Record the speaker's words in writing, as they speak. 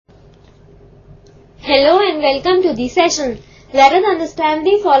Hello and welcome to the session. Let us understand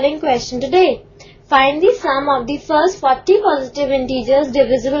the following question today. Find the sum of the first 40 positive integers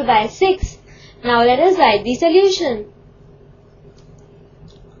divisible by 6. Now let us write the solution.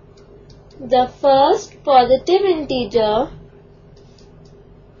 The first positive integer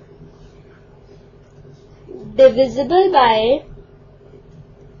divisible by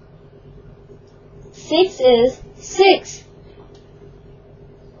 6 is 6.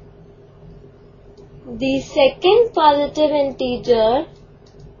 The second positive integer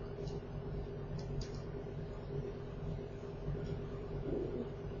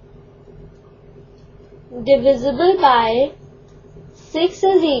divisible by 6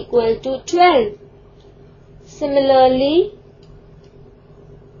 is equal to 12. Similarly,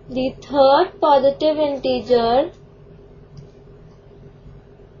 the third positive integer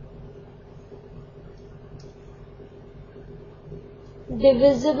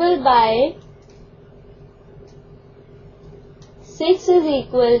divisible by 6 is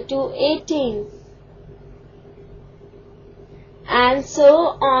equal to 18. And so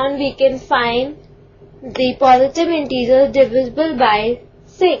on, we can find the positive integers divisible by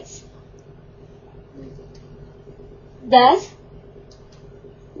 6. Thus,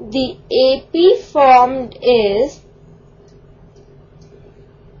 the AP formed is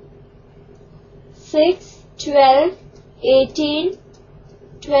 6, 12, 18,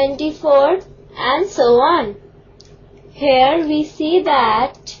 24 and so on. Here we see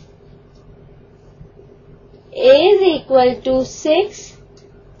that A is equal to 6,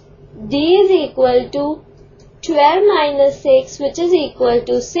 D is equal to 12 minus 6 which is equal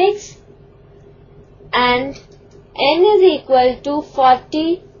to 6 and N is equal to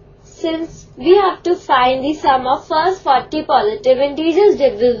 40 since we have to find the sum of first 40 positive integers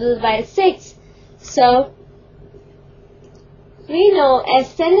divisible by 6. So, we know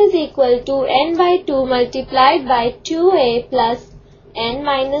Sn is equal to n by 2 multiplied by 2a plus n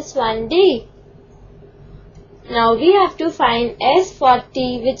minus 1d. Now we have to find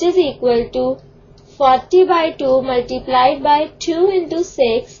S40 which is equal to 40 by 2 multiplied by 2 into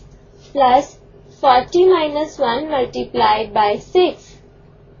 6 plus 40 minus 1 multiplied by 6.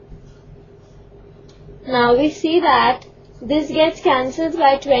 Now we see that this gets cancelled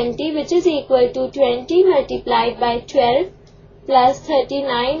by 20 which is equal to 20 multiplied by 12 plus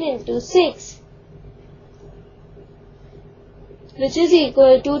 39 into 6 which is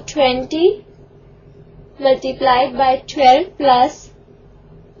equal to 20 multiplied by 12 plus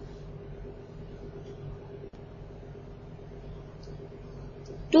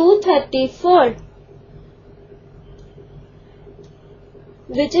 234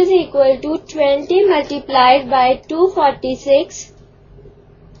 which is equal to 20 multiplied by 246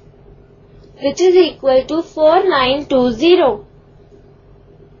 which is equal to 4920.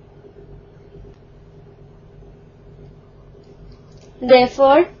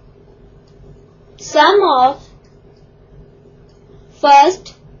 Therefore, sum of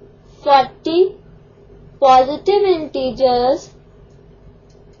first 40 positive integers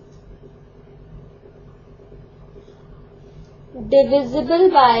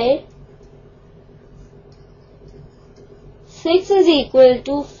divisible by 6 is equal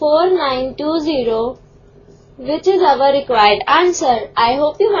to 4920, which is our required answer. I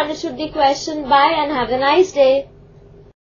hope you understood the question. Bye and have a nice day.